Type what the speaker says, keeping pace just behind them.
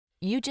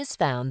You just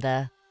found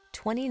the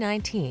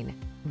 2019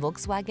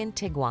 Volkswagen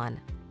Tiguan.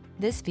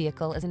 This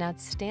vehicle is an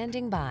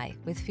outstanding buy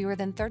with fewer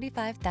than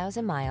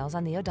 35,000 miles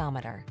on the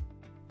odometer.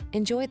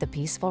 Enjoy the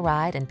peaceful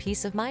ride and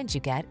peace of mind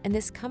you get in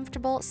this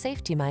comfortable,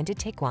 safety-minded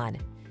Tiguan.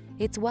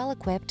 Its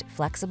well-equipped,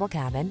 flexible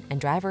cabin and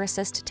driver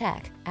assist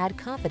tech add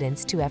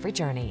confidence to every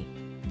journey.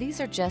 These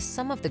are just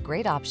some of the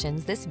great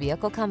options this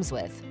vehicle comes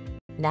with: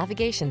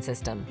 navigation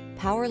system,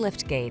 power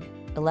liftgate,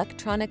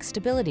 electronic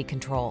stability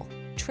control,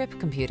 trip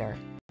computer,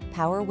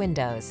 power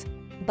windows,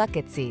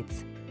 bucket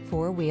seats,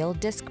 four-wheel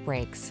disc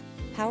brakes,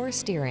 power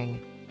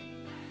steering.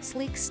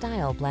 Sleek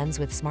style blends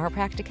with smart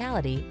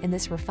practicality in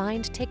this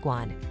refined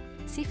Tiguan.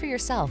 See for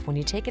yourself when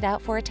you take it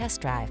out for a test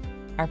drive.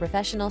 Our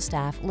professional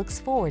staff looks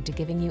forward to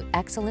giving you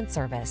excellent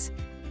service.